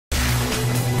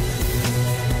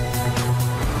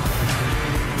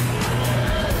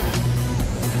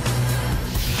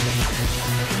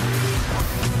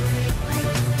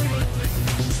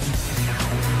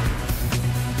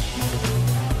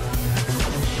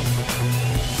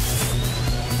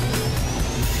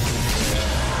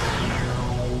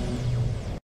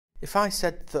If I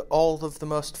said that all of the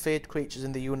most feared creatures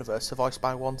in the universe are voiced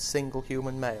by one single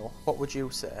human male, what would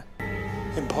you say?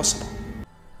 Impossible.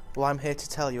 Well, I'm here to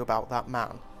tell you about that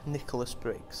man, Nicholas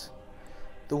Briggs.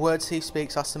 The words he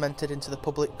speaks are cemented into the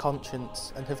public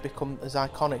conscience and have become as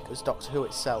iconic as Doctor Who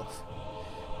itself.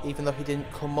 Even though he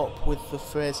didn't come up with the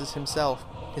phrases himself,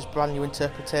 his brand new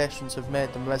interpretations have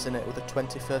made them resonate with a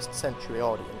 21st century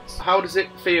audience. How does it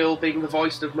feel being the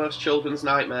voice of most children's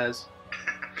nightmares?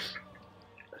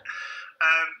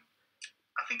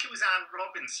 I think it was Anne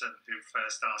Robinson who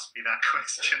first asked me that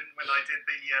question when I did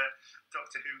the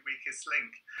Doctor Who Weakest Link.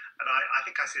 And I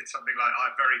think I said something like,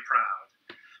 I'm very proud.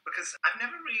 Because I've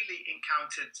never really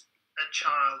encountered a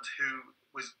child who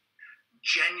was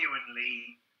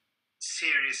genuinely,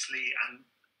 seriously and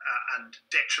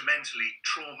detrimentally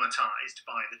traumatised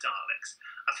by the Daleks.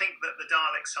 I think that the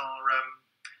Daleks are...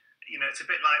 it's a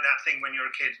bit like that thing when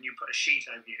you're a kid and you put a sheet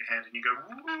over your head and you go,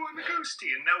 ooh, I'm a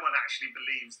ghostie, and no one actually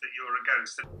believes that you're a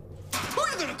ghost. Who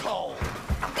are you gonna call?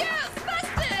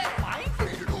 Ghostbusters! I ain't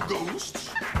afraid of no ghosts.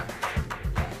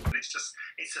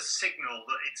 It's a signal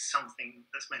that it's something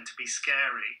that's meant to be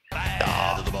scary.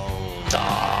 Bad to the bone.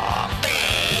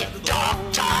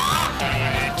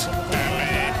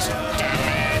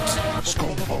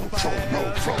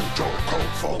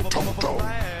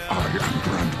 I am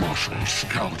Grand Marshal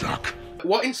Skaldak.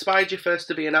 What inspired you first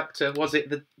to be an actor? Was it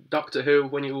the Doctor Who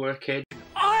when you were a kid?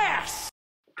 I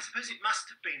suppose it must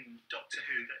have been Doctor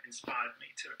Who that inspired me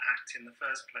to act in the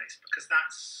first place, because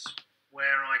that's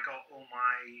where I got all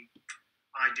my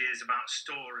ideas about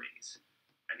stories.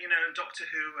 And Doctor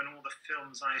Who and all the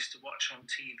films I used to watch on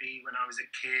TV when I was a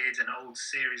kid, and old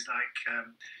series like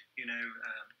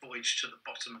Voyage to the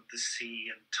Bottom of the Sea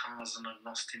and Tarzan and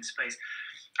Lost in Space.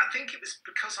 I think it was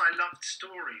because I loved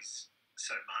stories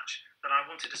so much that I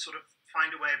wanted to sort of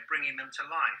find a way of bringing them to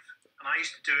life. And I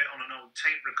used to do it on an old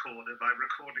tape recorder by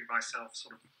recording myself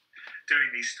sort of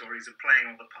doing these stories and playing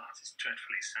all the parts. It's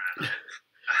dreadfully sad.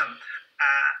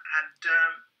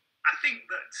 I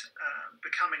think that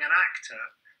becoming an actor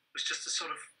was just a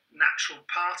sort of natural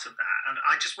part of that. And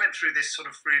I just went through this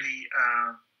sort of really,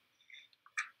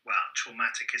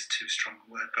 traumatic is too strong a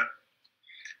word, but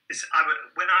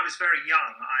when I was very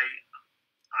young, I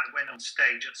went on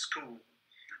stage at school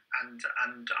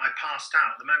and I passed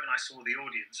out. The moment I saw the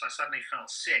audience, I suddenly felt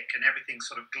sick and everything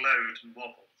sort of glowed and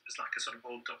wobbled. It was like a sort of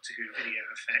old Doctor Who video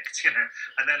effect,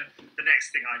 And then the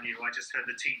next thing I knew, I just heard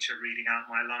the teacher reading out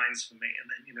my lines for me.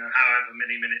 And then, however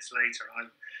many minutes later,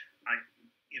 I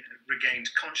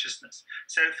regained consciousness.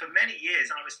 So for many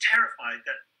years, I was terrified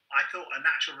that I thought a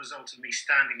natural result of me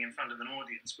standing in front of an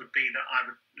audience would be that I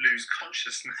would lose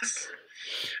consciousness.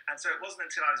 And so it wasn't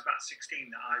until I was about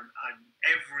 16 that I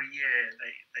every year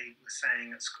they were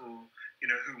saying at school,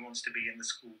 who wants to be in the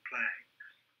school play?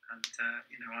 And,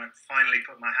 I finally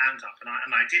put my hand up and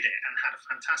I did it and had a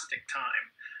fantastic time.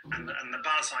 And the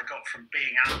buzz I got from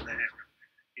being out there,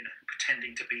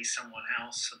 pretending to be someone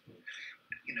else and,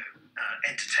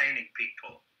 entertaining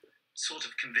people sort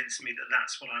of convinced me that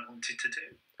that's what I wanted to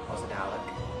do. Was it Alec?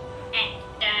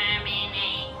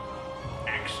 Exterminate.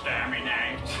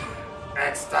 Exterminate.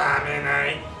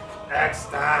 Exterminate.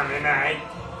 Exterminate.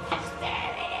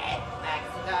 Exterminate.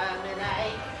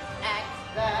 Exterminate.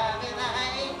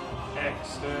 Exterminate.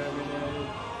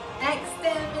 Exterminate.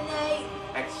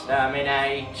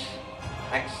 Exterminate.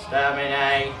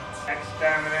 Exterminate!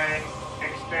 Exterminate.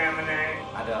 Exterminate.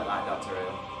 I don't like Doctor Who.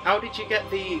 How did you get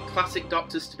the classic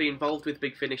Doctors to be involved with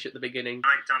Big Finish at the beginning?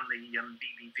 I'd done the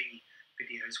BBV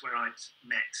videos where I'd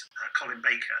met Colin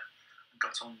Baker and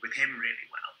got on with him really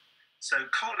well. So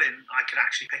Colin, I could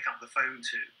actually pick up the phone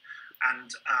to, and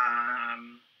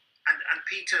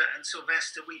Peter and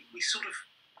Sylvester, it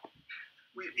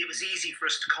was easy for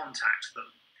us to contact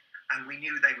them, and we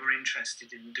knew they were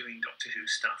interested in doing Doctor Who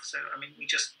stuff. So we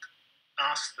just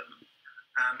asked them.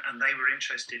 And they were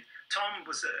interested. Tom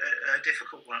was a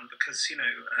difficult one because, he's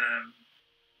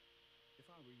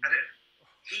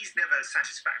never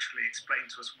satisfactorily explained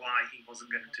to us why he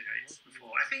wasn't going to do it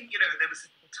before. I think, there was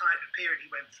a period he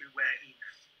went through where he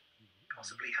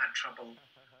possibly had trouble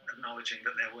acknowledging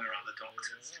that there were other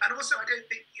Doctors. And also, I don't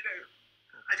think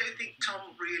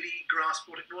Tom really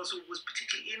grasped what it was or was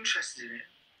particularly interested in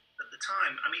it at the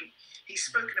time. He's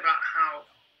spoken about how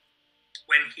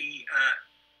when he...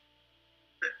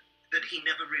 that he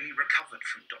never really recovered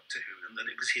from Doctor Who and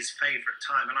that it was his favourite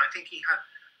time. And I think he had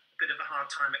a bit of a hard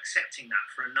time accepting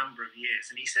that for a number of years.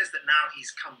 And he says that now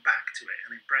he's come back to it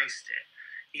and embraced it,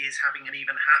 he is having an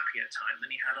even happier time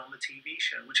than he had on the TV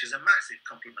show, which is a massive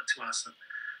compliment to us. And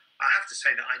I have to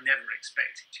say that I never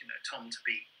expected, Tom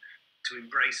to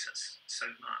embrace us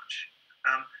so much.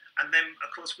 And then, of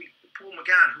course, Paul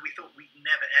McGann, who we thought we'd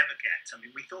never ever get. I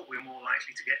mean, we thought we were more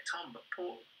likely to get Tom, but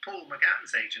Paul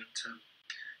McGann's agent,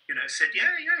 said,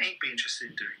 yeah, he'd be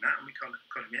interested in doing that, and we got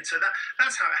him in. So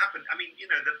that's how it happened. I mean,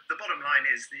 the bottom line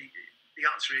is the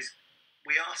answer is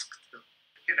we asked them.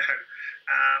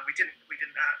 We didn't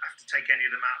have to take any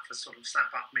of them out for sort of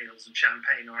snap-up meals and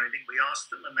champagne or anything. We asked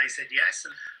them, and they said yes,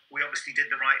 and we obviously did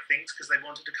the right things because they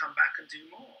wanted to come back and do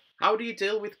more. How do you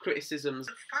deal with criticisms?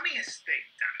 The funniest thing,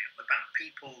 Daniel, about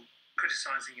people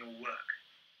criticising your work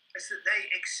is that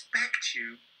they expect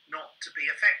you not to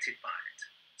be affected by it.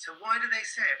 So why do they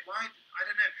say it? Why? I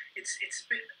don't know. It's a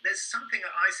bit. There's something that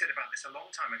I said about this a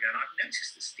long time ago, and I've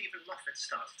noticed that Stephen Moffat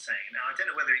started saying. Now I don't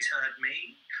know whether he's heard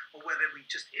me or whether we've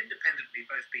just independently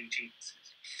both been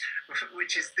geniuses.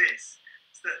 Which is this: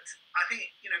 is that I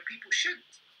think people should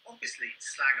obviously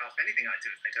slag off anything I do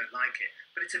if they don't like it,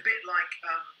 but it's a bit like,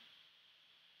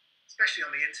 especially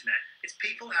on the internet, it's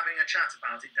people having a chat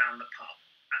about it down the pub.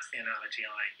 That's the analogy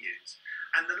I use.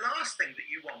 And the last thing that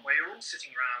you want, where you're all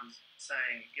sitting around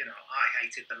saying, I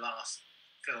hated the last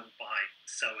film by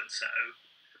so-and-so,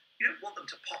 you don't want them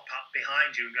to pop up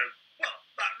behind you and go, well,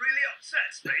 that really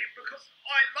upsets me because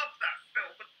I love that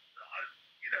film, but,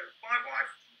 my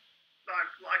wife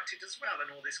liked it as well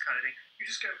and all this kind of thing. You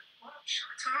just go, well,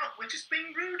 shut up, we're just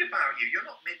being rude about you. You're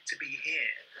not meant to be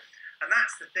here. And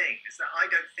that's the thing, is that I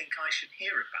don't think I should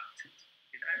hear about it,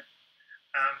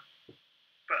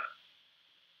 But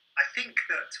I think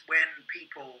that when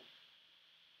people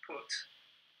put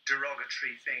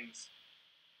derogatory things,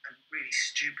 and really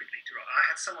stupidly derogatory, I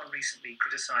had someone recently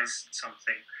criticise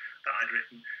something that I'd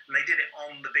written, and they did it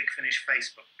on the Big Finish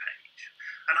Facebook page.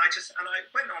 And I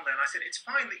went on there and I said, it's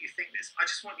fine that you think this, I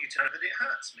just want you to know that it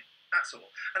hurts me, that's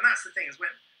all. And that's the thing, is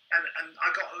and I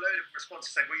got a load of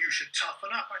responses saying, well, you should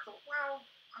toughen up. I thought, well,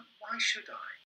 why should I?